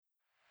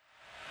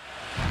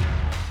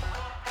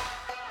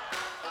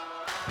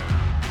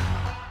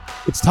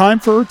It's time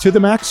for To the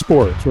Max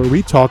Sports, where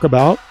we talk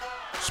about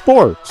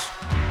sports.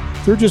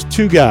 They're just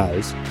two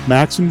guys,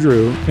 Max and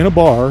Drew, in a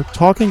bar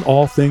talking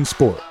all things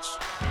sports.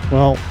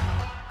 Well,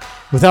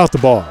 without the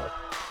bar.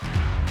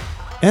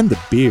 And the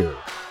beer.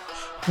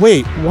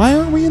 Wait, why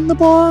aren't we in the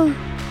bar?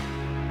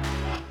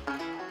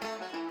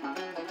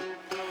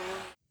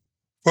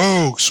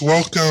 Folks,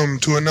 welcome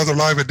to another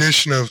live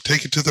edition of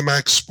Take It to the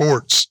Max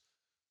Sports.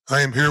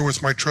 I am here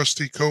with my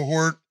trusty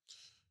cohort,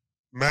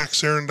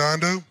 Max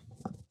Arredondo.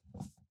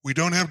 We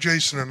don't have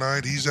Jason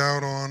tonight. He's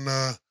out on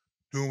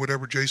doing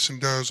whatever Jason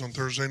does on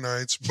Thursday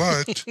nights.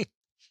 But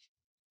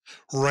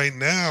right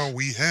now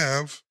we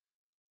have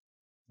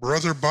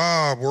Brother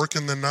Bob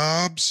working the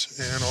knobs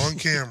and on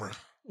camera.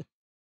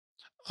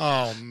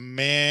 Oh,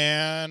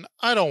 man.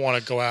 I don't want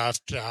to go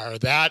after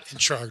that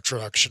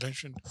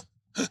introduction.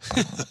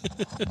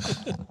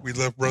 We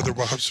left Brother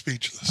Bob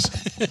speechless.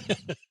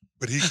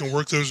 But he can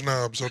work those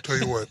knobs, I'll tell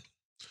you what.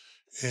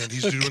 And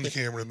he's doing the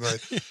camera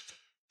tonight.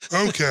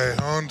 Okay,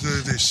 on to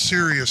the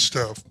serious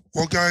stuff.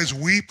 Well, guys,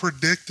 we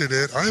predicted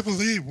it. I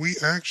believe we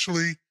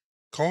actually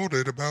called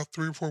it about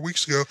 3 or 4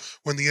 weeks ago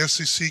when the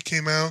SEC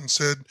came out and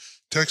said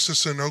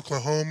Texas and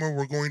Oklahoma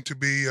were going to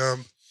be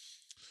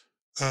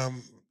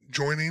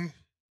joining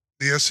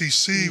the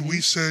SEC. Mm-hmm.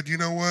 We said, you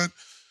know what,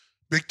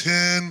 Big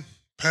Ten,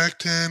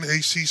 Pac-10,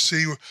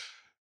 ACC,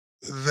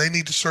 they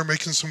need to start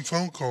making some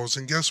phone calls.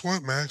 And guess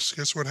what, Max?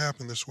 Guess what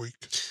happened this week?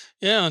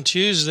 Yeah, on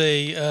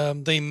Tuesday,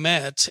 they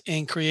met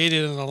and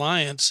created an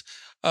alliance,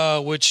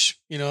 which,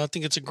 I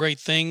think it's a great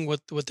thing.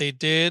 What they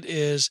did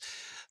is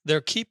they're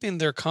keeping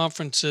their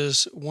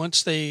conferences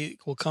once they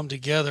will come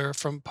together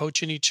from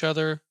poaching each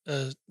other,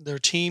 their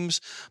teams.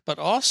 But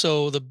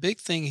also the big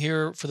thing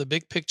here for the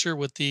big picture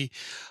with the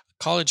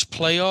college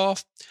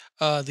playoff,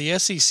 the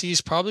SEC is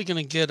probably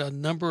going to get a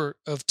number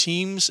of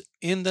teams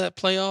in that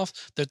playoff.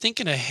 They're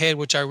thinking ahead,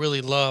 which I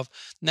really love.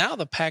 Now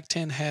the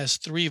Pac-10 has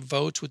 3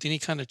 votes with any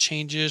kind of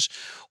changes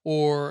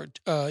or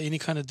any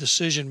kind of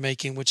decision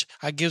making, which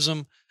gives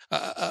them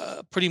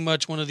pretty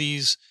much one of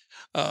these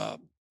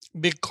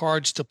big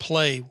cards to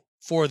play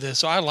for this.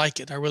 So I like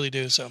it. I really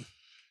do. So.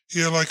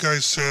 Yeah, like I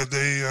said,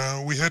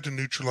 we had to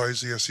neutralize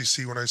the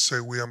SEC. When I say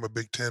we, I'm a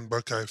Big Ten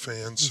Buckeye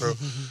fan. So,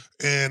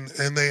 and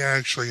they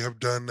actually have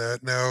done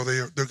that. Now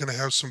they're going to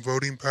have some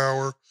voting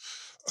power.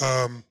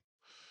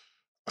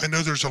 I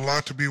know there's a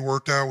lot to be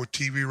worked out with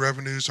TV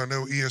revenues. I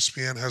know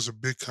ESPN has a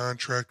big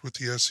contract with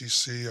the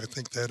SEC. I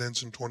think that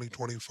ends in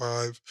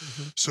 2025.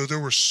 So there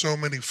were so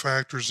many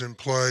factors in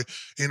play.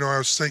 I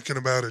was thinking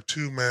about it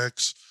too,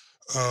 Max,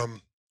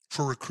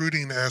 for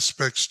recruiting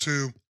aspects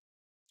too.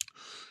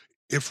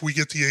 If we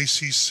get the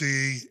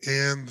ACC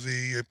and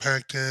the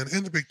Pac-10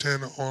 and the Big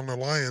Ten on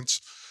alliance,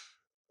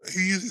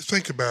 you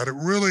think about it,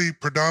 really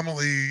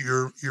predominantly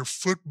your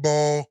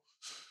football,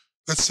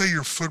 let's say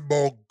your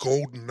football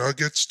gold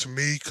nuggets to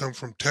me come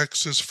from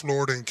Texas,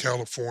 Florida, and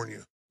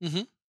California.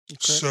 Okay.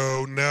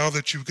 So now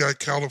that you've got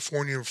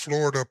California and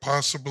Florida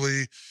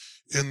possibly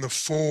in the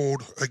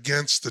fold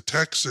against the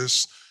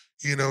Texas,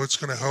 it's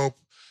going to help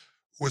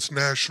with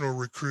national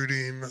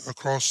recruiting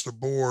across the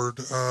board,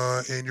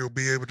 and you'll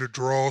be able to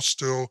draw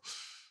still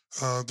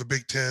the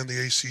Big Ten,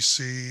 the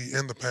ACC,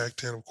 and the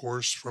Pac-10, of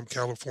course, from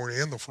California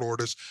and the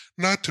Floridas,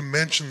 not to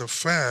mention the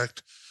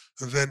fact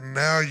that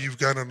now you've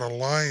got an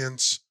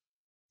alliance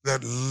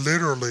that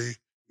literally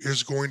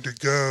is going to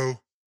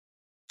go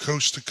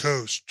coast to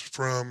coast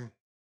from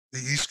the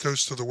East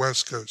Coast to the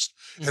West Coast.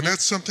 And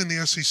that's something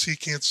the SEC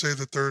can't say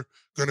that they're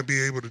going to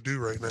be able to do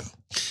right now.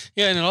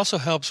 Yeah, and it also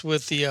helps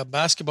with the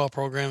basketball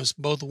programs,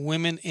 both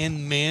women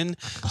and men.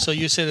 So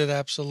you said it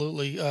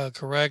absolutely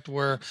correct,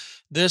 where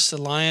this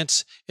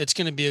alliance, it's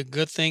going to be a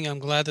good thing. I'm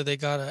glad that they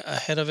got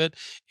ahead of it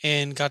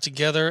and got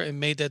together and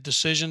made that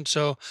decision.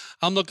 So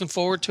I'm looking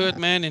forward to it,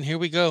 man. And here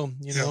we go.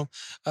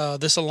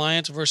 This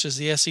alliance versus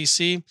the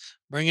SEC,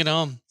 bring it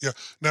on. Yeah.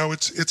 Now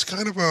it's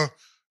kind of a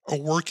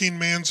working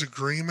man's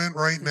agreement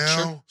right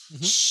now.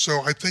 Sure.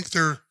 So I think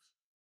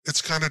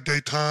it's kind of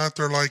detente.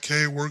 They're like,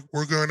 hey,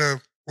 we're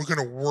gonna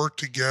work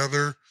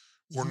together.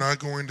 We're not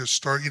going to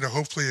start,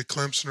 hopefully a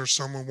Clemson or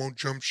someone won't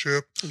jump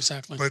ship.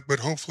 Exactly. But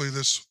hopefully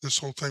this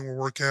whole thing will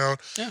work out.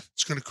 Yeah.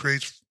 It's going to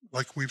create,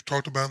 like we've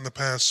talked about in the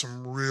past,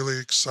 some really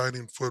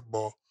exciting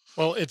football.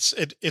 Well, it's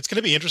going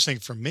to be interesting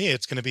for me.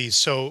 It's going to be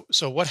so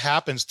what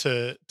happens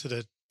to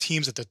the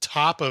teams at the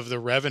top of the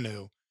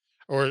revenue,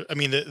 or I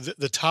mean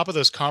the top of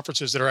those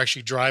conferences that are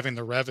actually driving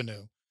the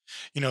revenue.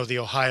 The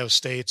Ohio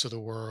States of the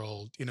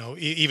world,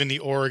 even the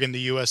Oregon,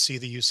 the USC,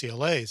 the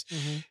UCLAs.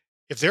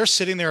 If they're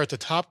sitting there at the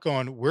top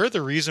going, we're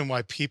the reason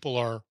why people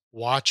are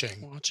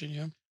watching.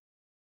 Yeah.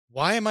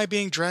 Why am I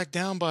being dragged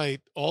down by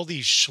all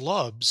these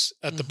schlubs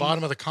at the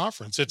bottom of the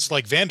conference? It's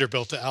like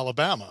Vanderbilt to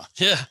Alabama.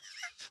 Yeah.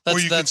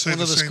 That's one of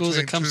the schools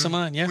that comes to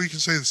mind. Yeah. Well, you can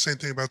say the same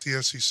thing about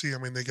the SEC. I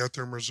mean, they got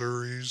their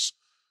Missouris.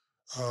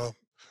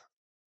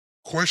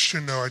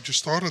 Question though, I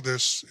just thought of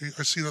this.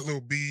 I see that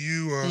little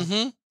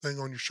BU thing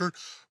on your shirt.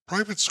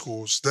 Private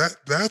schools,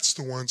 that's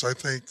the ones I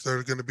think that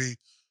are going to be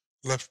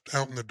left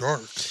out in the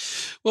dark.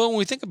 Well, when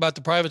we think about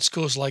the private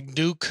schools like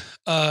Duke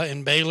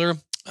and Baylor,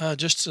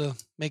 Just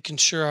making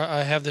sure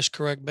I have this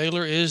correct.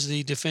 Baylor is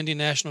the defending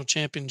national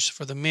champions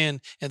for the men,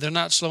 and they're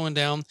not slowing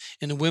down.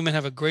 And the women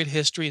have a great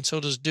history, and so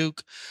does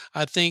Duke.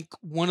 I think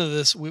one of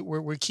this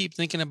we keep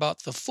thinking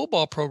about the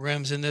football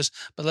programs in this,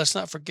 but let's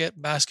not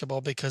forget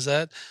basketball because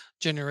that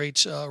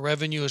generates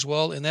revenue as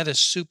well, and that is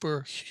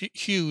super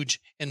huge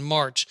in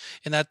March.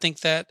 And I think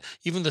that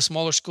even the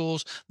smaller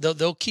schools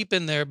they'll keep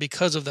in there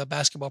because of the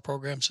basketball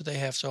programs that they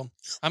have. So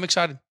I'm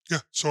excited Yeah,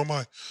 so am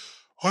I.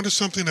 On to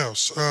something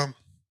else.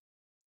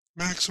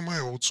 Max, am I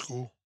old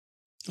school?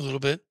 a little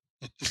bit.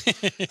 I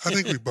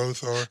think we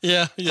both are.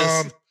 Yeah.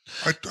 Yes.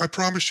 I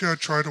promised you I'd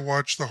try to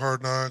watch the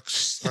Hard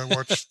Knocks. I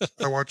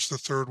watched the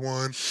third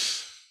one.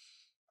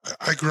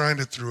 I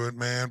grinded through it,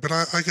 man. But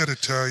I got to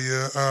tell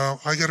you,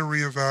 I got to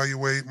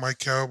reevaluate my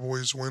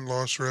Cowboys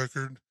win-loss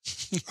record.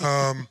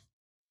 Um,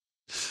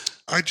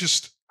 I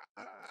just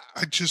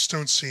I just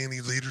don't see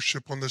any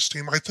leadership on this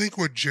team. I think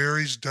what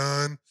Jerry's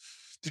done.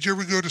 Did you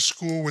ever go to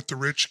school with the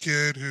rich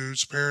kid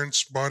whose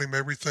parents bought him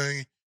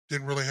everything,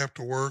 didn't really have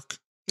to work?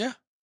 Yeah.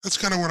 That's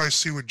kind of what I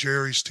see with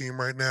Jerry's team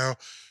right now.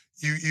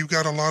 You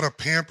got a lot of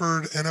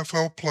pampered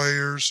NFL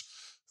players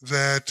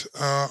that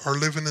are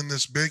living in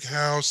this big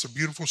house, a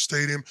beautiful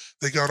stadium.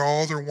 They got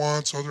all their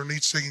wants, all their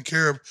needs taken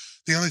care of.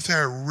 The only thing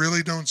I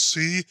really don't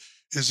see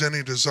is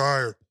any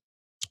desire.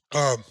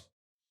 Um,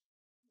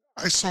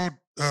 I saw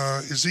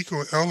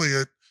Ezekiel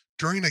Elliott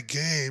during a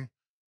game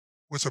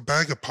with a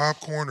bag of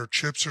popcorn or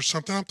chips or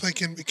something. I'm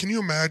thinking, can you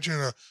imagine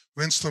a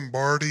Vince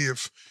Lombardi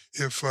if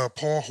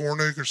Paul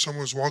Hornig or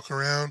someone was walking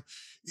around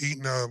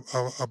eating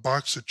a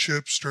box of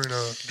chips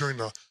during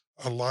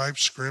a live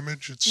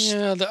scrimmage? It's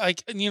Yeah,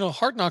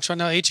 Hard Knocks right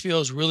now, HBO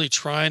is really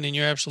trying, and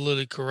you're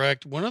absolutely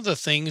correct. One of the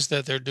things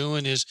that they're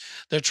doing is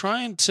they're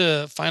trying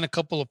to find a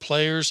couple of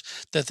players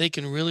that they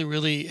can really,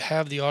 really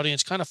have the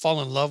audience kind of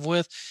fall in love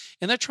with,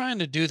 and they're trying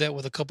to do that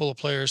with a couple of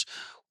players.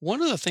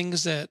 One of the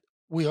things that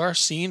we are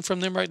seeing from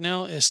them right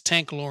now is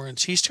Tank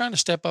Lawrence. He's trying to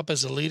step up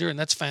as a leader, and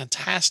that's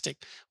fantastic.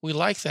 We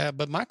like that.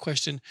 But my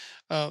question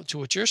to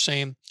what you're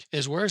saying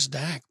is, where's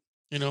Dak?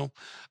 You know,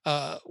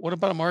 what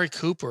about Amari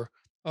Cooper?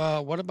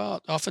 What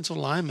about offensive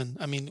linemen?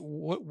 I mean,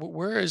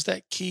 where is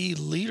that key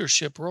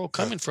leadership role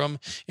yeah, coming from?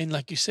 And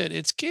like you said,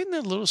 it's getting a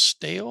little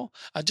stale.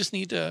 I just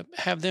need to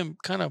have them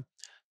kind of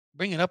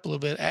bring it up a little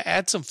bit,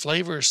 add some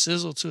flavor or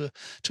sizzle to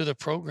the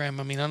program.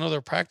 I mean, I know they're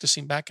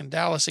practicing back in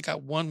Dallas. They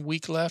got 1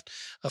 week left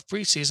of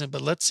preseason,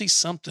 but let's see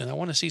something. I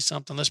want to see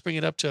something. Let's bring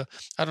it up to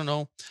I don't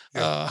know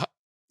yeah,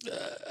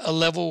 a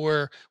level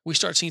where we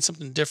start seeing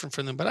something different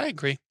from them. But I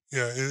agree.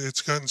 yeah.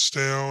 It's gotten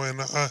stale,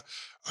 and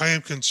I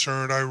am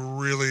concerned. I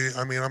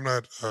mean, I'm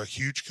not a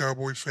huge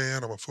Cowboy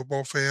fan. I'm a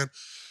football fan.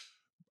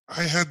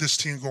 I had this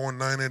team going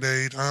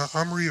 9-8.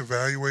 I'm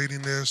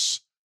reevaluating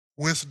this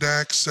with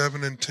Dak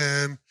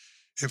 7-10.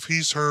 If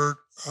he's hurt,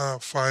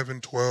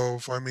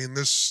 5-12. I mean,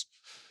 there's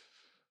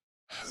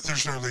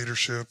no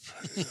leadership,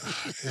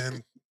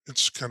 and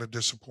it's kind of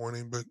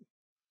disappointing. But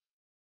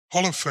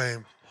Hall of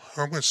Fame.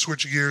 I'm going to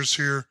switch gears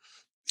here.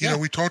 Yeah.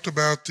 We talked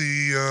about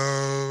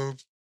the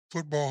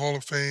Football Hall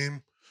of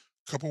Fame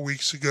a couple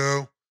weeks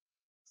ago.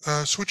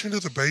 Switching to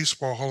the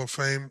Baseball Hall of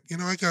Fame,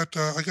 I got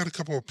a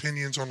couple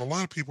opinions on a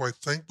lot of people I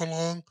think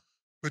belong,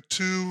 but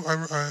two,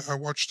 I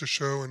watched the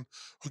show and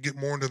I'll get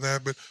more into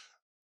that. But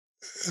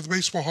the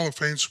Baseball Hall of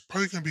Fame's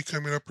probably going to be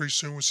coming up pretty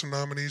soon with some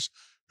nominees.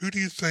 Who do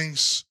you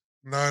think's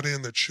not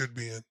in that should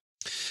be in?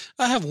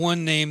 I have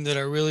one name that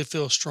I really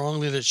feel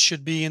strongly that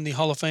should be in the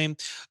Hall of Fame,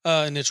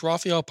 and it's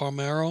Rafael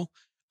Palmeiro.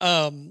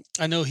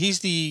 I know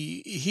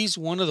he's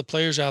one of the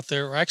players out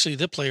there, or actually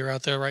the player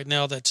out there right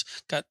now that's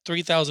got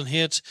 3,000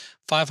 hits,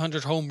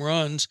 500 home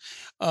runs,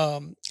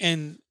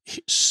 and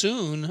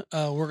soon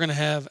we're going to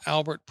have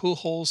Albert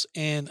Pujols,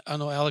 and I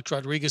know Alex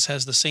Rodriguez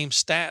has the same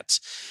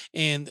stats,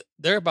 and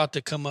they're about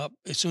to come up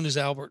as soon as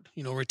Albert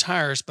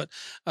retires, but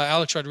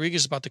Alex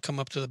Rodriguez is about to come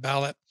up to the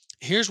ballot.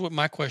 Here's what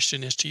my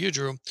question is to you,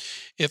 Drew.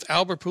 If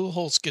Albert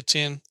Pujols gets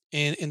in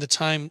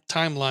the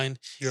timeline,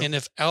 Yeah, and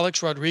if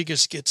Alex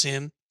Rodriguez gets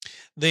in,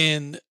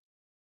 then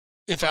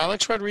if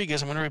Alex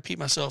Rodriguez, I'm going to repeat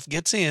myself,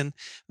 gets in,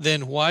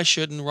 then why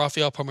shouldn't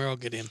Rafael Palmeiro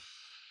get in?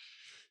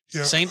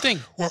 yeah. Same thing.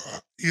 Well,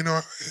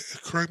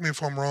 correct me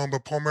if I'm wrong,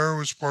 but Palmero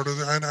was part of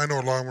the. I know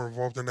a lot were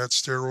involved in that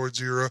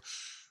steroids era,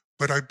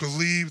 but I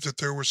believe that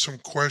there were some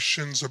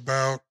questions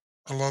about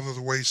a lot of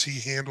the ways he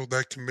handled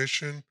that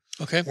commission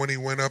Okay. when he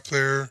went up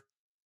there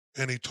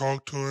and he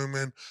talked to him.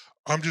 And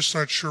I'm just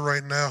not sure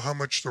right now how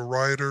much the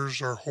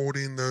writers are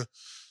holding the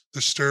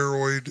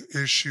steroid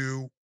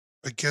issue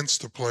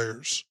against the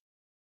players.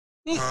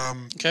 Hmm,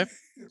 Um, Okay.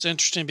 It's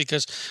interesting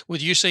because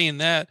with you saying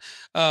that,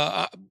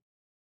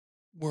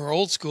 we're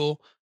old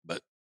school,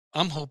 but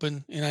I'm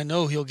hoping, and I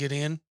know he'll get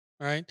in.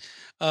 All right.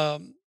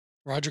 Um,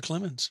 Roger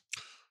Clemens,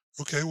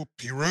 okay, well,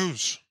 P.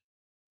 Rose.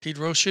 Pete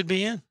Rose should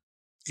be in.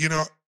 You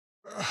know,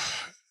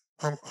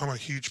 I'm a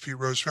huge Pete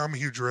Rose fan. I'm a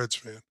huge Reds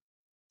fan.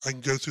 I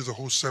can go through the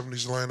whole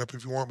 '70s lineup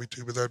if you want me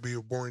to, but that'd be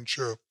a boring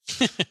show.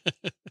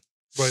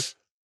 But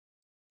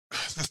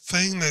the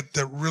thing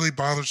that really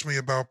bothers me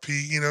about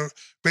Pete,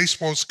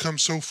 baseball's come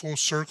so full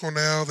circle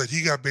now that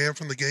he got banned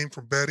from the game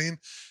for betting,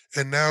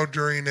 and now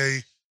during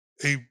a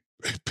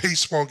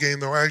baseball game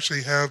they'll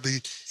actually have the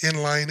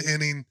inline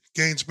inning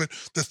games. But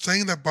the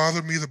thing that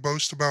bothered me the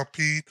most about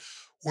Pete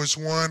was,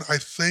 one, I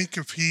think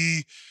if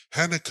he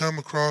hadn't come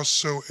across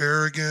so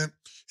arrogant,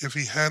 if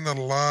he hadn't have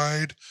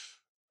lied,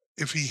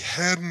 if he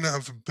hadn't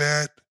have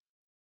bet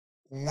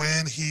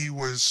when he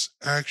was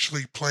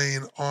actually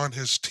playing on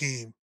his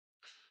team,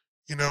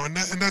 and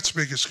that's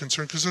the biggest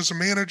concern, because as a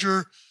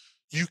manager,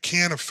 you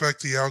can't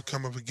affect the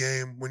outcome of a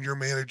game when you're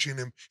managing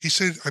him.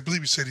 I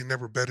believe he said he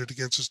never betted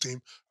against his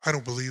team. I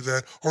don't believe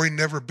that. Or he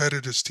never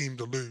betted his team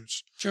to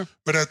lose. Sure.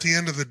 But at the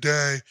end of the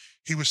day,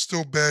 he was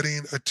still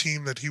betting a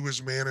team that he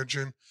was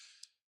managing.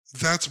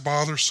 That's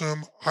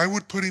bothersome. I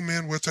would put him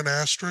in with an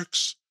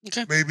asterisk.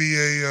 Okay. Maybe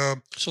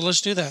so let's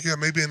do that. Yeah,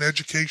 maybe an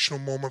educational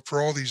moment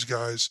for all these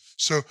guys.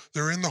 So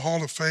they're in the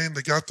Hall of Fame.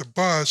 They got the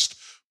bust,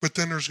 but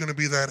then there's going to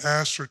be that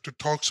asterisk that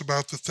talks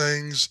about the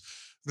things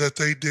that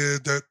they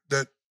did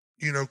that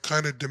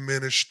kind of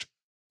diminished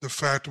the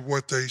fact of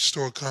what they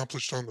still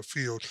accomplished on the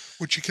field,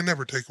 which you can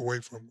never take away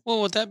from them.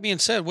 Well, with that being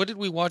said, what did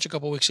we watch a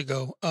couple weeks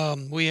ago?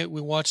 We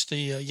watched the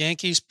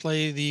Yankees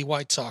play the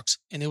White Sox,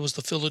 and it was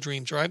the Field of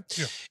Dreams, right?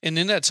 Yeah. And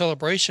in that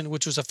celebration,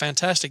 which was a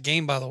fantastic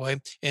game, by the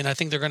way, and I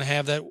think they're going to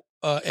have that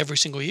every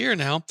single year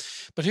now.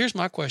 But here's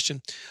my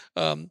question: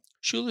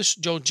 Shoeless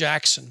Joe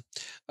Jackson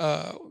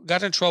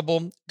got in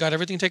trouble, got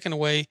everything taken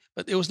away,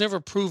 but it was never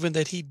proven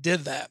that he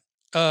did that.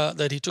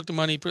 That he took the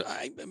money.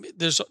 Mean,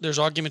 there's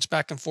arguments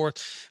back and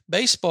forth.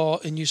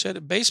 Baseball, and you said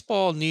it,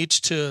 baseball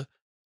needs to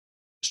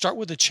start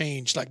with a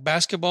change. Like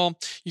basketball,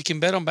 you can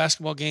bet on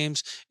basketball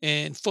games,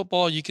 and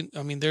football, you can.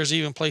 I mean, there's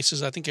even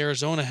places. I think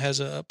Arizona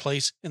has a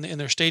place in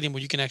their stadium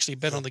where you can actually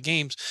bet on the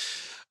games.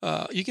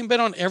 You can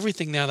bet on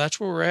everything now. That's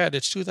where we're at.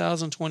 It's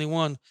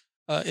 2021.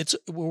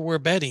 We're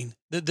betting.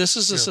 This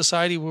is a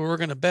society where we're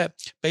going to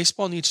bet.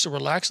 Baseball needs to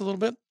relax a little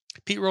bit.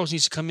 Pete Rose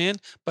needs to come in,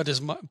 but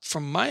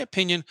from my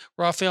opinion,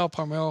 Rafael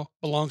Palmeiro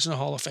belongs in the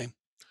Hall of Fame.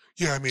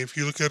 Yeah, I mean, if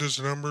you look at his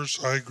numbers,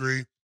 I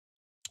agree.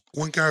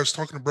 One guy, I was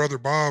talking to Brother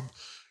Bob,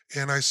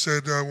 and I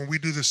said, when we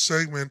do this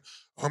segment,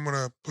 I'm going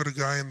to put a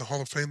guy in the Hall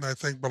of Fame that I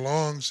think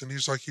belongs. And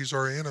he's like, he's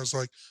already in. I was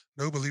like,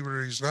 no, believe it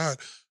or he's not.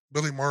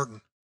 Billy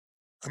Martin.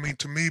 I mean,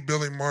 to me,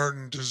 Billy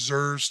Martin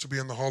deserves to be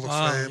in the Hall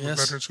of Fame. Yes.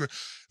 Veterans.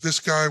 This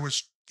guy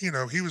was, he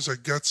was a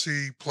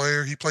gutsy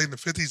player. He played in the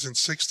 50s and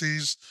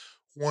 60s,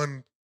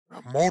 won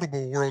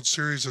multiple World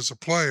Series as a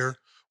player.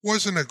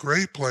 Wasn't a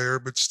great player,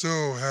 but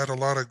still had a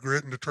lot of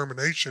grit and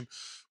determination.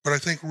 But I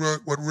think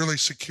what really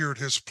secured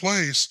his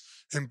place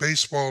in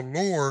baseball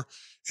lore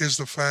is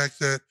the fact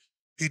that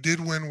he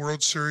did win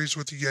World Series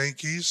with the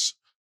Yankees.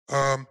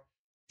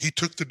 He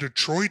took the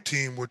Detroit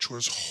team, which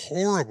was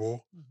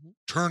horrible,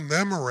 turned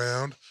them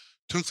around,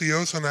 took the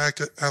oath on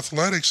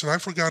athletics. And I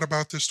forgot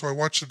about this till I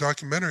watched the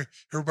documentary.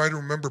 Everybody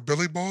remember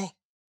Billy Ball?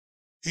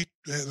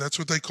 That's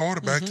what they called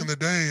it back in the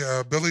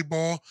day. Billy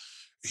Ball,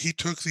 he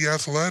took the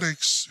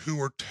Athletics, who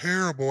were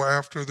terrible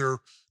after their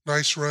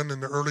nice run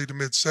in the early to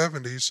mid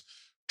 70s,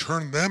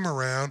 turned them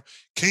around,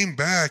 came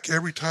back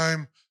every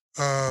time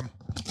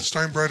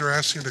Steinbrenner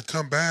asked him to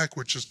come back,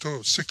 which is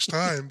 6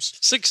 times.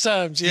 6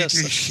 times, yes.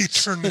 He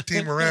turned the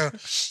team around.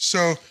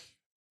 So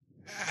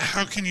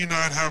how can you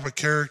not have a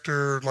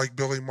character like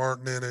Billy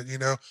Martin in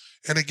it,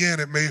 And again,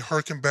 it may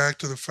harken back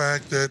to the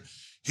fact that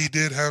he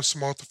did have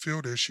some off the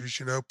field issues,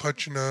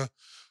 punching a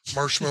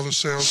marshmallow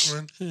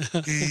salesman.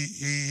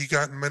 He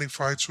got in many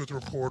fights with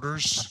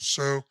reporters.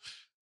 So,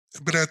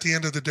 but at the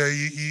end of the day,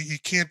 you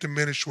can't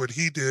diminish what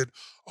he did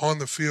on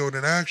the field.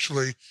 And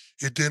actually,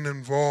 it didn't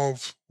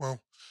involve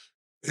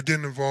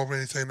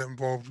anything that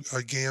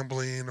involved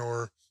gambling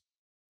or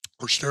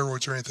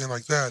steroids or anything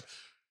like that.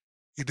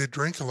 He did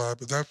drink a lot,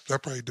 but that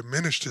probably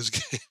diminished his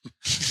game.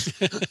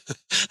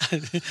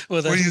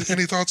 Well,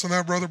 any thoughts on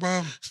that, Brother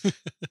Bob?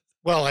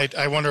 Well,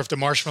 I wonder if the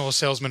marshmallow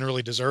salesman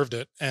really deserved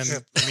it. And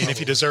I mean, if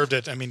he deserved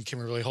it, can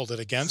we really hold it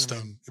against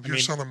him? If you're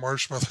selling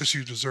marshmallows,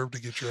 you deserve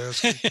to get your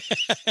ass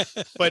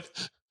kicked.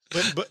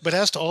 But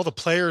as to all the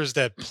players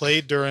that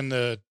played during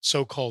the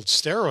so-called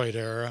steroid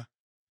era,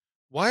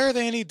 why are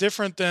they any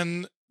different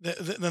than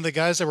the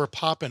guys that were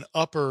popping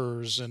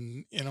uppers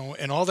and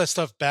all that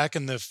stuff back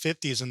in the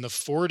 50s and the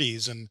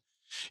 40s, and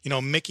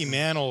Mickey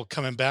Mantle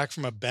coming back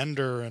from a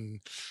bender and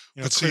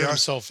clearing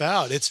himself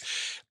out?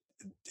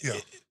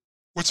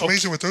 What's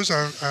amazing with those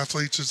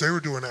athletes is they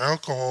were doing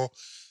alcohol.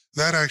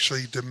 That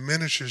actually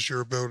diminishes your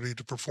ability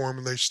to perform,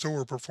 and they still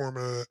were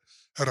performing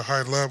at a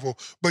high level.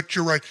 But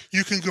you're right.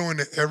 You can go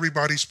into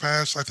everybody's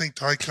past. I think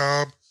Ty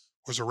Cobb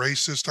was a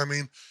racist. I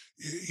mean,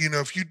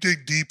 if you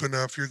dig deep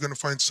enough, you're going to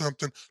find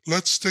something.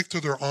 Let's stick to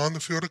their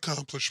on-the-field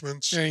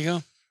accomplishments. There you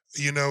go.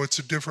 It's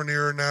a different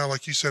era now.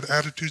 Like you said,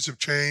 attitudes have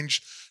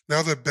changed.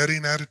 Now that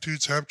betting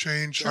attitudes have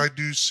changed, I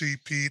do see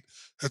Pete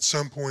at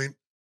some point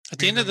At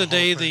the end of the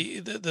day,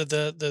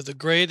 the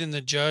grade and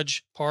the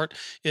judge part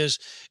is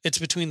it's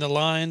between the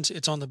lines.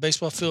 It's on the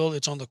baseball field.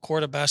 It's on the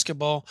court of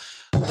basketball.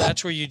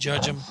 That's where you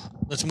judge them.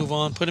 Let's move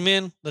on. Put them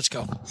in. Let's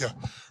go. Yeah,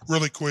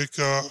 really quick.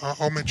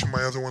 I'll mention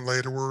my other one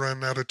later. We're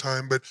running out of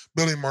time, but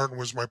Billy Martin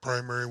was my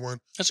primary one.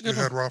 That's a You good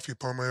one. had Rafi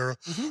Palmeira.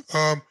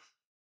 Mhm.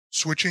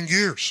 Switching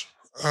gears,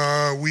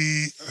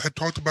 we had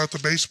talked about the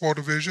baseball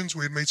divisions.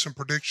 We had made some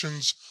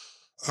predictions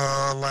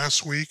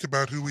last week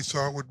about who we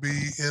thought would be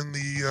in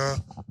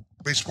the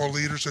baseball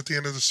leaders at the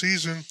end of the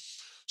season.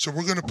 So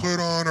we're going to put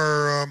on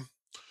our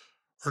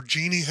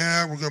genie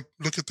hat. We're going to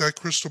look at that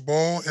crystal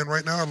ball. And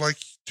right now, I'd like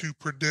to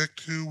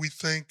predict who we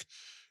think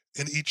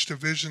in each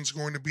division is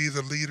going to be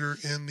the leader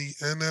in the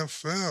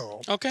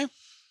NFL. Okay.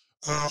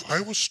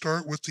 I will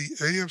start with the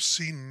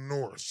AFC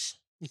North.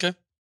 Okay.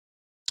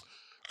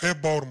 I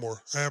have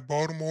Baltimore.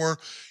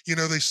 You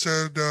know, they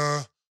said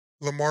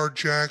Lamar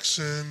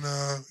Jackson,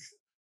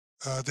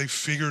 they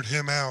figured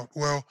him out.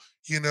 Well,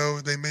 you know,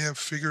 they may have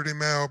figured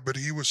him out, but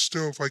he was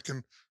still, if I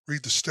can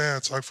read the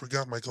stats, I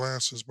forgot my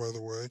glasses, by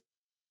the way.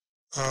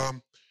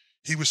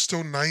 He was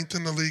still 9th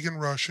in the league in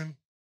rushing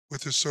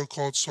with his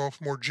so-called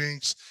sophomore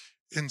jinx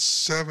and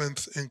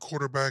 7th in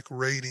quarterback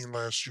rating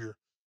last year,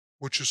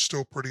 which is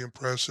still pretty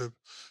impressive.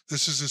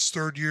 This is his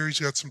 3rd year. He's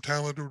got some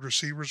talented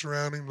receivers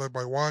around him, led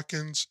by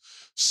Watkins.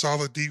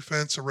 Solid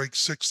defense, ranked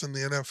 6th in the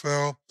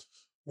NFL.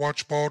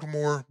 Watch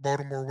Baltimore.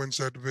 Baltimore wins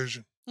that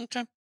division.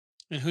 Okay.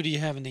 And who do you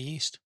have in the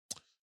East?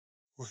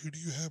 Well, who do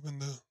you have in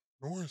the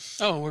North?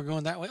 Oh, we're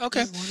going that way.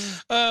 Okay.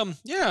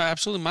 Yeah,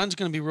 absolutely. Mine's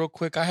going to be real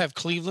quick. I have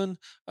Cleveland.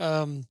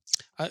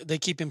 They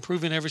keep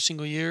improving every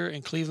single year,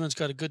 and Cleveland's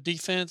got a good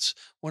defense,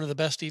 one of the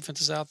best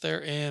defenses out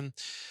there. And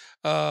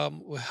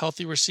with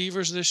healthy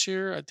receivers this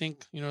year, I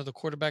think, you know, the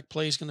quarterback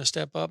play is going to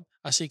step up.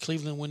 I see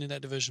Cleveland winning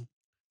that division.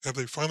 Have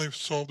they finally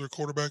solved their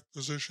quarterback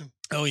position?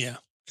 Oh, yeah.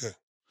 Okay.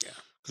 Yeah.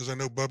 Because I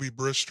know Bubby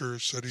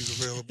Brister said he's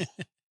available.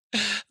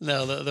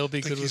 No, they'll be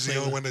I think good he's with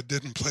the only Cleveland. one that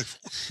didn't play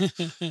for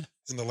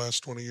in the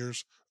last 20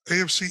 years.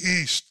 AFC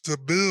East, the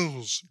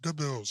Bills.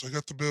 I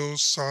got the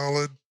Bills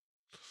solid.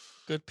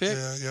 Good pick.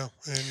 Yeah.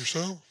 And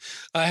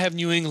yourself? I have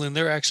New England.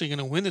 They're actually going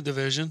to win the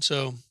division.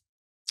 So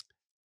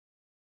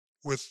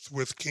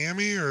With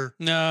Cammy or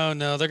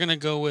no, they're going to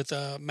go with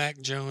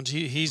Mac Jones.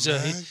 He's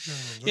Mac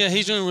Jones? yeah, Okay.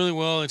 he's doing really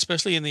well,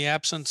 especially in the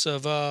absence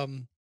of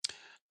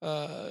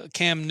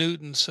Cam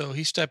Newton. So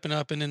he's stepping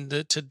up. And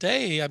then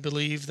today, I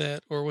believe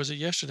that, or was it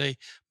yesterday,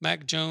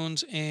 Mac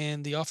Jones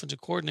and the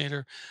offensive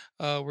coordinator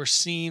were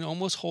seen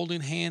almost holding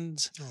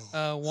hands,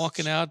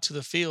 walking out to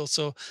the field.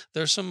 So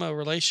there's some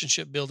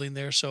relationship building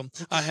there. So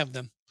I Okay. have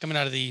them coming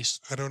out of the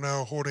East. I don't know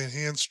how holding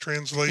hands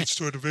translates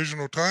to a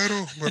divisional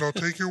title, but I'll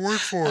take your word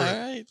for All it.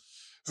 right.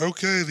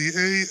 Okay, the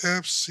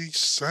AFC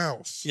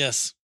South.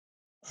 Yes.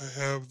 I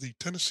have the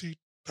Tennessee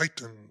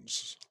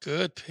Titans.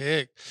 Good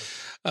pick.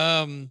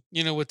 You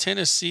know, with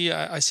Tennessee,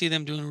 I see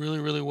them doing really,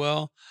 really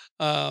well.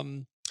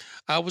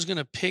 I was going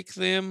to pick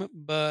them,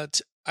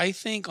 but I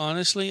think,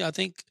 honestly,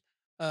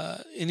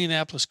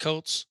 Indianapolis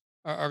Colts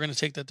are going to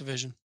take that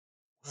division.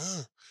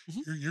 Wow,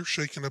 Mhm. you're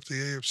shaking up the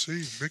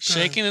AFC big time.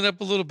 Shaking it up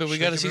a little bit. We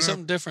got to Shaking see it up.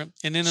 something different.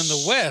 And then in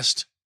the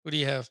West, what do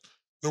you have?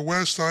 The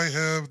West, I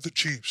have the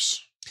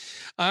Chiefs.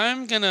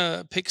 I'm going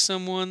to pick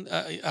someone.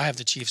 I have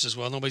the Chiefs as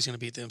well. Nobody's going to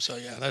beat them. So,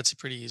 yeah, that's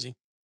pretty easy.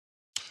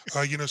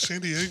 You know,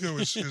 San Diego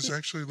is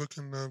actually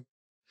looking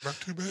not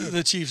too bad.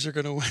 The Chiefs are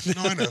going to win.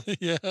 No, I know.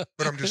 Yeah.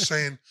 But I'm just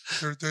saying,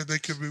 they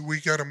could be. We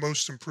got a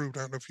most improved.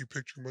 I don't know if you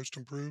picked your most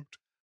improved.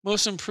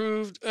 Most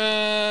improved,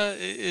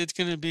 it's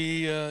going to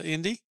be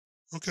Indy.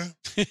 Okay.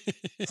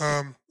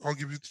 I'll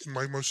give you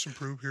my most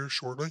improved here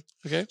shortly.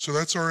 Okay. So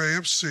that's our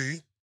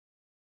AFC.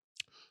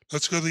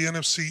 Let's go to the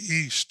NFC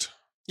East.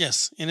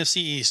 Yes, NFC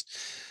East.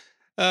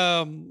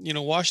 You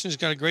know, Washington's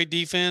got a great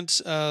defense.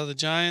 The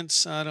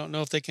Giants, I don't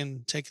know if they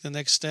can take the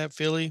next step.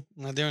 Philly,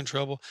 they're in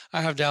trouble.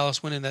 I have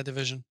Dallas winning that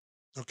division.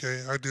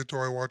 Okay, I did.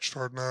 Though I watched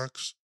Hard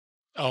Knocks.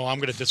 Oh, I'm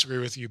going to disagree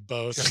with you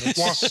both. Yeah, and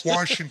it's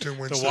Washington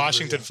wins the that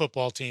Washington division.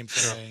 football team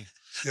for Yeah. me.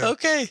 Yeah.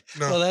 Okay.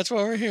 No. Well, that's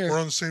why we're We're here.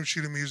 on the same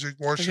sheet of music.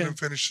 Washington Okay.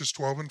 finishes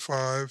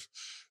 12-5.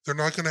 They're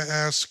not going to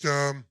ask.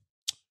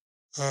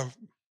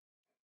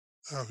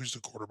 Who's the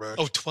quarterback?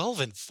 Oh,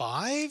 12-5?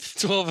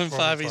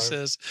 12-5, he 12-5.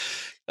 says.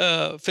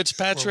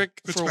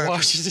 Fitzpatrick for Fitzpatrick.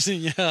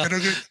 Washington.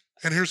 Yeah.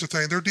 And here's the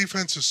thing: their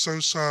defense is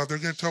so solid. They're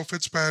going to tell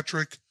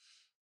Fitzpatrick,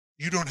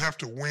 "You don't have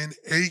to win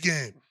a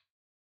game.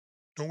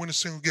 Don't win a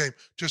single game.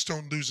 Just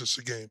don't lose us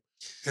a game."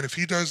 And if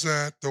he does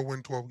that, they'll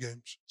win 12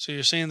 games. So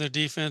you're saying their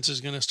defense is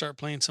going to start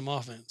playing some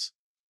offense?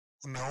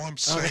 No, I'm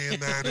saying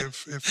that if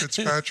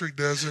Fitzpatrick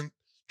doesn't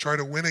try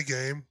to win a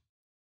game,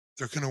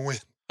 they're going to win.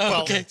 Oh,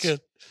 Well, okay, good.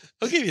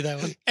 I'll give you that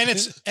one. And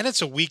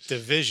it's a weak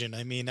division.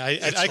 I mean, I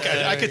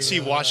It's could see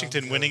very,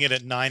 Washington yeah. winning it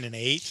at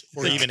 9-8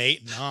 or Yeah. even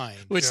 8-9.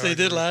 Which Yeah, they I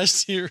did agree.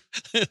 last year.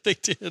 They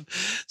did.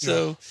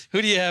 So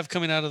who do you have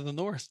coming out of the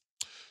North?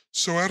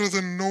 So out of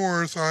the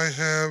North, I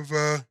have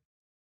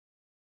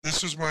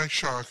this is my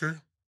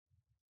shocker: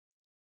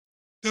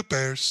 the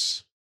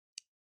Bears.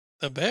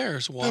 The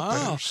Bears. The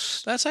Wow.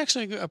 Bears. That's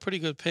actually a pretty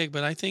good pick,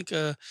 but I think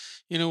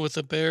with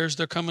the Bears,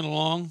 they're coming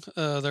along.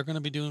 They're going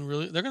to be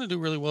they're going to do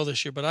really well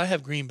this year, but I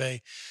have Green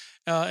Bay.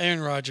 Aaron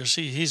Rodgers,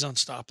 he's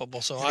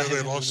unstoppable, so You I know, have they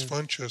him lost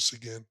winning. Funchess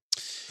again.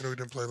 I know he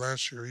didn't play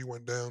last year. He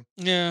went down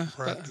Yeah, in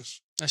but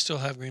practice. I still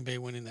have Green Bay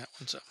winning that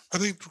one. So I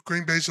think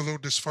Green Bay's a little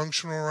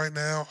dysfunctional right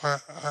now.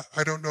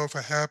 I don't know if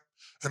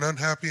an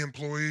unhappy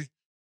employee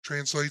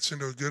translates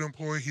into a good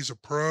employee. He's a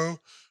pro,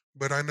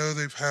 but I know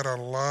they've had a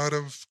lot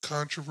of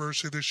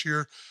controversy this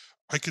year.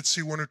 I could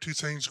see one or two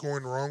things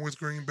going wrong with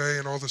Green Bay,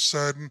 and all of a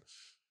sudden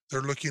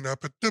they're looking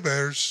up at the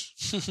Bears.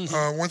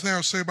 One thing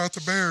I'll say about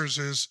the Bears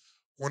is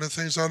one of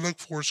the things I look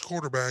for is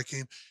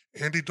quarterbacking.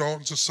 Andy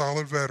Dalton's a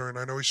solid veteran.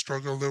 I know he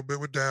struggled a little bit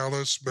with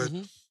Dallas, but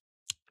Mhm.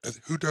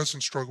 who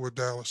doesn't struggle with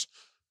Dallas?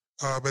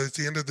 But at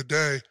the end of the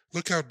day,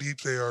 look how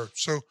deep they are.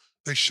 So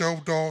they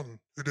shelved Dalton.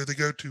 Who did they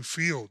go to?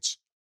 Fields.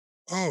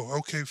 Oh,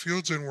 okay.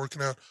 Fields isn't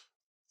working out.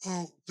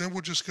 Oh, then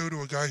we'll just go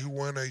to a guy who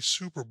won a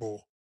Super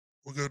Bowl.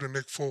 We'll go to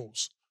Nick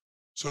Foles.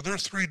 So they're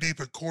three deep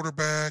at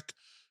quarterback.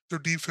 Their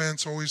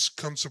defense always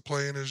comes to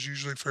play and is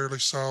usually fairly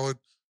solid.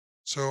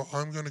 So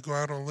I'm going to go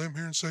out on a limb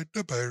here and say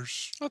the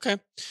Bears. Okay.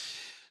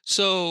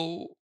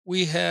 So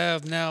we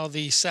have now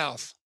the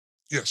South.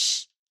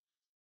 Yes.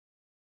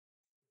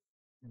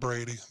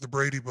 The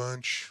Brady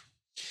bunch.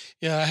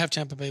 Yeah, I have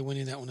Tampa Bay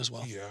winning that one as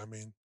well. Yeah, I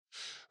mean,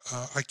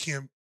 I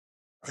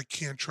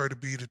can't try to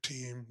beat a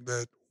team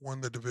that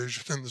won the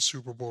division in the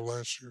Super Bowl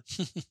last year.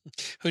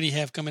 Who do you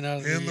have coming out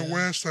of In the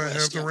West, I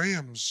have the yeah.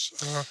 Rams.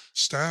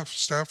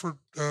 Stafford,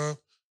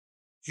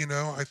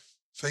 I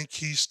think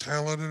he's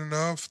talented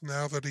enough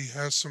now that he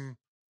has some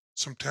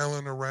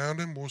talent around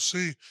him. We'll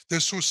see. We'll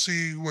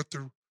see what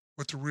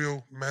the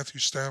real Matthew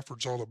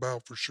Stafford's all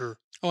about for sure.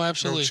 Oh, No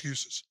absolutely.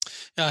 excuses.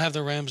 Yeah, I have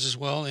the Rams as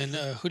well. And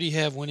who do you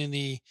have winning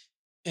the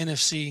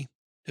NFC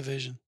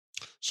division?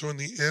 So in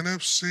the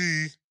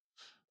NFC,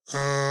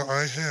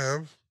 I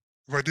have,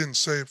 if I didn't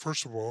say it,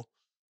 first of all,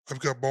 I've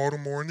got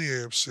Baltimore in the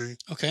AFC,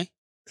 Okay.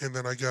 and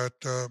then I got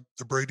the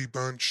Brady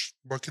Bunch,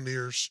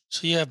 Buccaneers.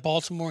 So you have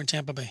Baltimore and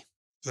Tampa Bay.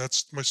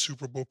 That's my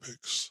Super Bowl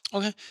picks.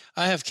 Okay.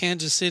 I have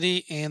Kansas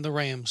City and the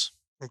Rams.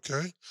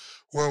 Okay.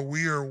 Well,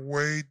 we are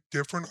way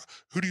different.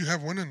 Who do you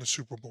have winning the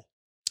Super Bowl?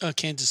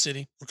 Kansas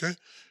City. Okay.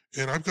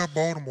 And I've got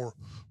Baltimore.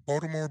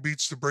 Baltimore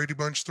beats the Brady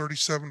Bunch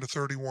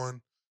 37-31.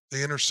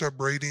 They intercept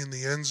Brady in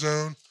the end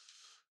zone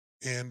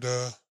and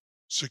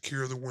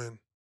secure the win.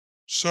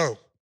 So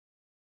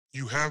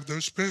you have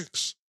those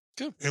picks.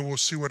 Good. And we'll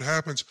see what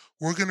happens.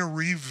 We're going to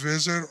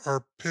revisit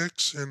our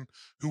picks and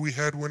who we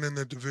had winning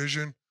the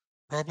division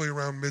probably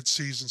around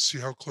mid-season, see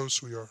how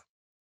close we are.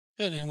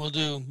 Good. And we'll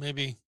do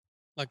maybe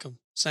like a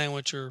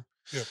sandwich or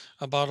Yeah.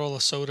 a bottle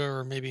of soda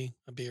or maybe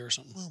a beer or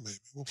something. Well, maybe.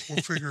 We'll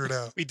figure it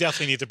out. We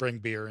definitely need to bring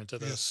beer into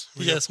this.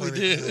 Yes, got Yes, we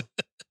plenty to do.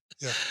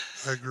 Yeah,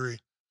 I agree.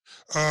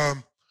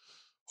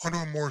 On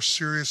a more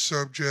serious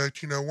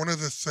subject, one of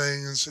the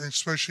things, and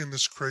especially in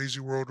this crazy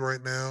world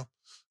right now,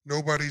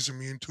 nobody's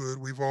immune to it.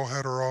 We've all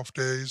had our off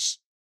days.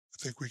 I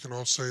think we can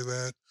all say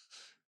that.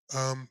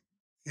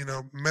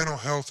 Mental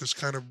health has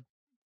kind of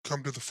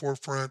come to the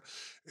forefront,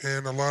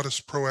 and a lot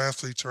of pro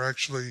athletes are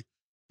actually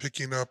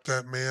picking up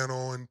that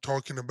mantle and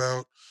talking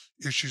about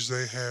issues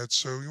they had.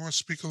 So you want to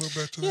speak a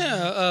little bit to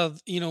that?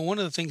 Yeah. One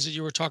of the things that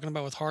you were talking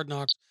about with Hard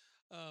Knocks,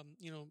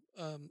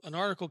 an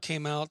article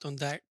came out on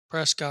Dak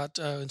Prescott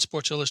in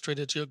Sports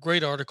Illustrated. It's a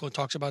great article. It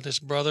talks about his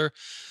brother.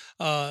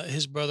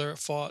 His brother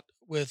fought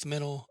with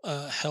mental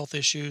health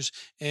issues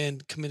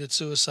and committed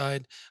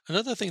suicide.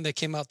 Another thing that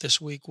came out this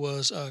week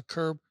was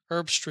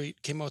Herb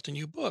Street came out with a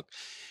new book,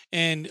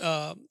 and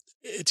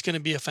it's going to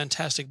be a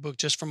fantastic book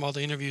just from all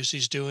the interviews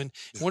he's doing.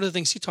 Yeah. One of the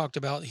things he talked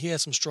about, he had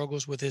some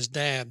struggles with his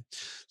dad.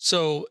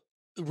 So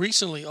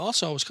recently,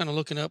 also, I was kind of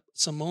looking up.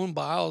 Simone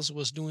Biles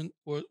was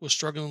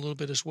struggling a little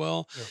bit as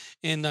well, Yeah.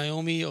 and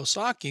Naomi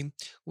Osaka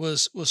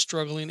was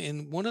struggling.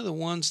 And one of the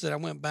ones that I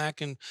went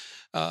back and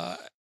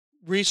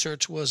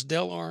researched was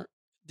Dale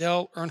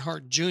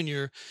Earnhardt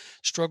Jr.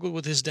 struggled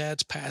with his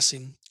dad's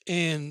passing,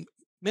 and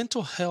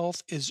mental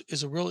health is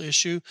a real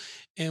issue.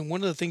 And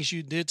one of the things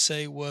you did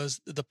say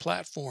was the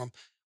platform.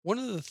 One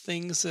of the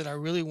things that I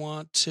really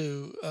want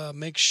to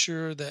make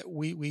sure that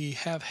we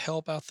have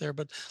help out there,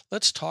 but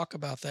let's talk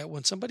about that.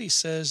 When somebody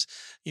says,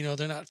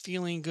 they're not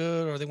feeling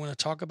good or they want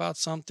to talk about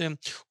something,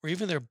 or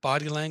even their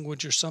body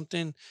language or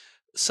something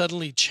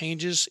suddenly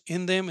changes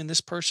in them, in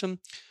this person,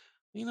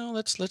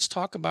 let's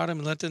talk about them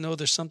and let them know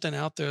there's something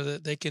out there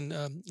that they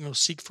can,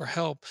 seek for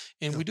help.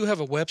 And Yeah. we do have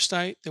a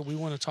website that we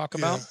want to talk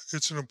about. Yeah,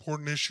 it's an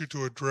important issue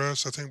to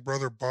address. I think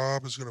Brother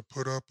Bob is going to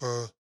put up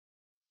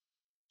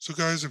So,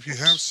 guys, if you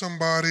have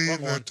somebody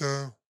Wrong one.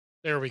 that,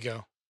 There we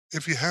go.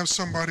 if you have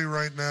somebody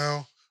right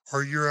now,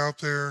 or you're out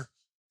there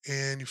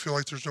and you feel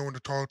like there's no one to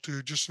talk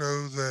to, just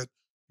know that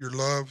you're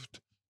loved.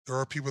 There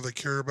are people that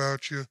care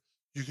about you.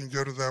 You can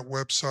go to that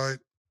website.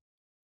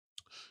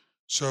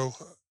 So,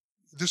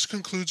 this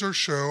concludes our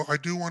show. I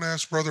do want to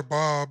ask Brother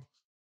Bob.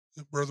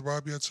 Brother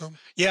Bob, you had something?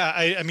 Yeah,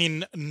 I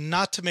mean,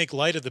 not to make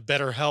light of the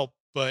BetterHelp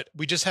but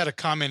we just had a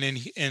comment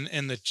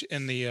in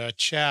the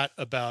chat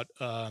about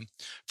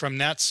from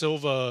Nat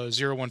Silva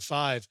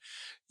 015.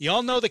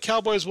 Y'all know the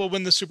Cowboys will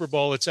win the Super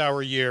Bowl. It's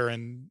our year,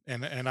 and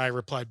I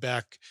replied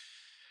back,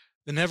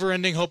 the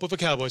never-ending hope of a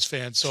Cowboys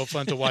fan. So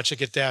fun to watch it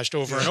get dashed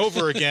over and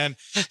over again.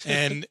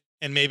 And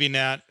maybe,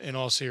 Nat, in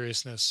all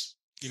seriousness,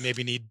 you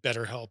maybe need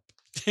better help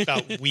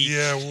about week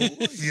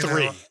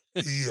 3.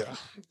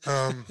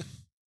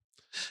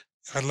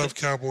 I love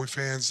Cowboy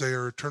fans. They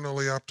are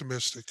eternally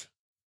optimistic,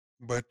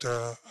 but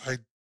I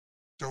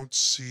don't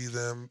see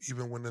them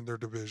even winning their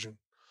division.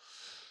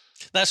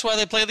 That's why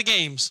they play the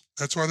games.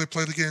 That's why they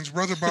play the games.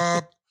 Brother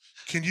Bob,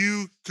 can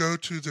you go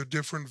to the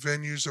different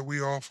venues that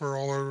we offer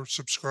all our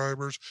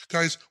subscribers?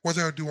 Guys, one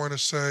thing I do want to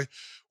say,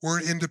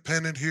 we're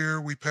independent here.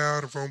 We pay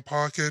out of our own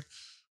pocket.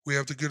 We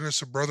have the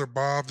goodness of Brother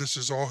Bob. This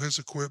is all his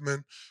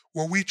equipment.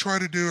 What we try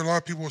to do, a lot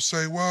of people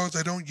say, well,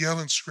 they don't yell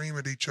and scream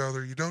at each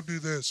other. You don't do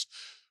this.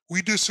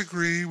 We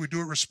disagree. We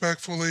do it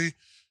respectfully.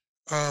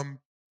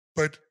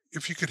 But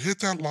if you could hit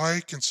that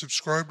like and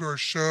subscribe to our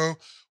show,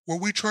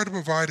 what we try to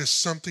provide is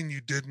something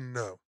you didn't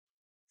know.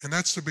 And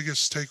that's the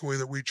biggest takeaway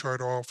that we try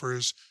to offer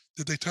is,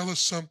 did they tell us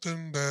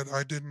something that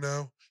I didn't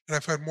know? And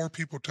I've had more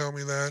people tell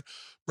me that.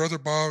 Brother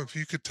Bob, if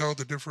you could tell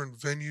the different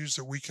venues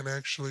that we can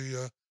actually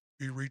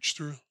be reached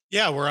through.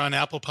 Yeah, we're on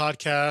Apple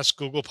Podcasts,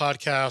 Google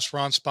Podcasts, we're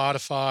on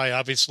Spotify.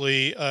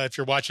 Obviously, if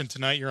you're watching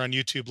tonight, you're on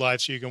YouTube Live,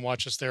 so you can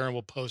watch us there, and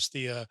we'll post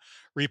the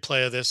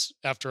replay of this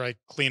after I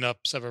clean up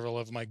several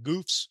of my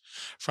goofs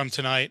from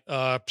tonight.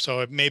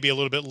 So it may be a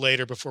little bit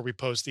later before we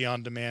post the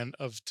on-demand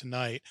of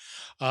tonight.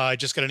 I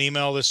just got an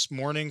email this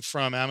morning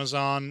from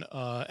Amazon.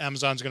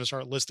 Amazon's going to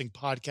start listing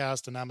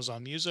podcasts and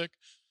Amazon Music.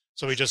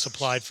 So we just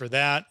applied for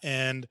that,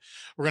 and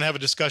we're going to have a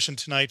discussion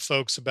tonight,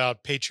 folks,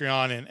 about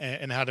Patreon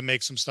and how to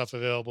make some stuff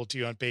available to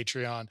you on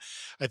Patreon.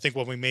 I think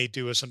what we may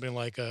do is something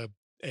like a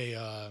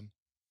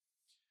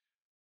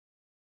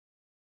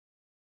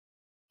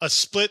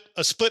split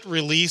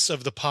release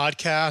of the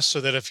podcast, so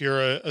that if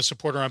you're a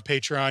supporter on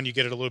Patreon, you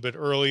get it a little bit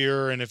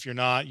earlier, and if you're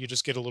not, you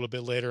just get a little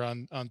bit later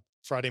on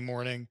Friday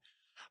morning.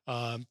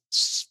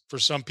 For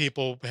some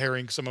people,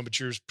 hearing some of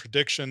Drew's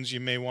predictions, you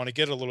may want to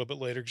get a little bit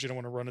later because you don't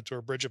want to run into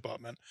a bridge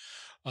abutment.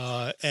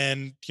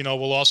 And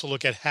we'll also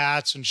look at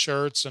hats and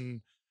shirts,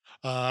 and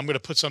I'm going to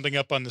put something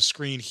up on the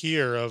screen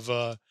here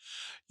of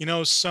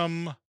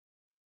some.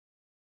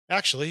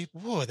 Actually,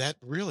 whoa, that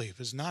really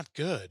was not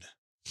good.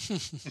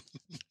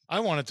 I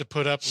wanted to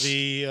put up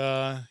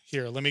the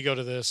here. Let me go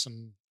to this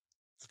and.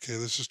 Okay,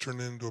 this is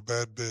turning into a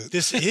bad bit.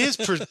 This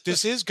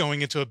is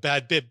going into a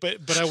bad bit, but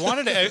I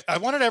wanted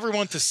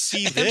everyone to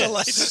see this. And the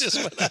lights just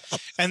went out.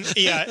 And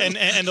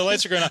the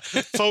lights are going on.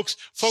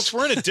 Folks,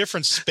 we're in a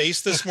different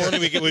space this morning.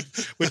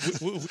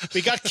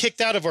 We got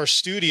kicked out of our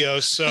studio,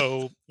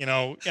 so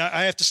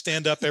I have to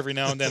stand up every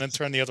now and then and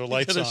turn the other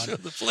lights on. Show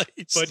the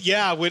plays. But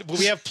yeah,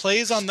 we have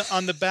plays on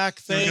the back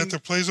thing. We got the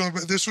plays on.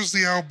 This was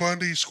the Al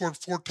Bundy. He scored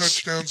 4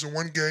 touchdowns in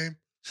one game,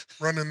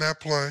 running that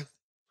play.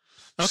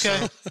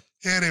 Okay. So,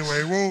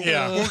 anyway, we'll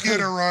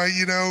get it right.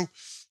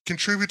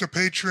 Contribute to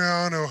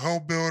Patreon. It'll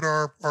help build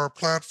our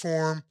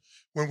platform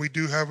when we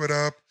do have it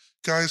up.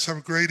 Guys, have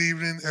a great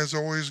evening. As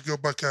always, go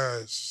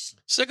Buckeyes.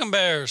 Sick 'em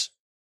Bears.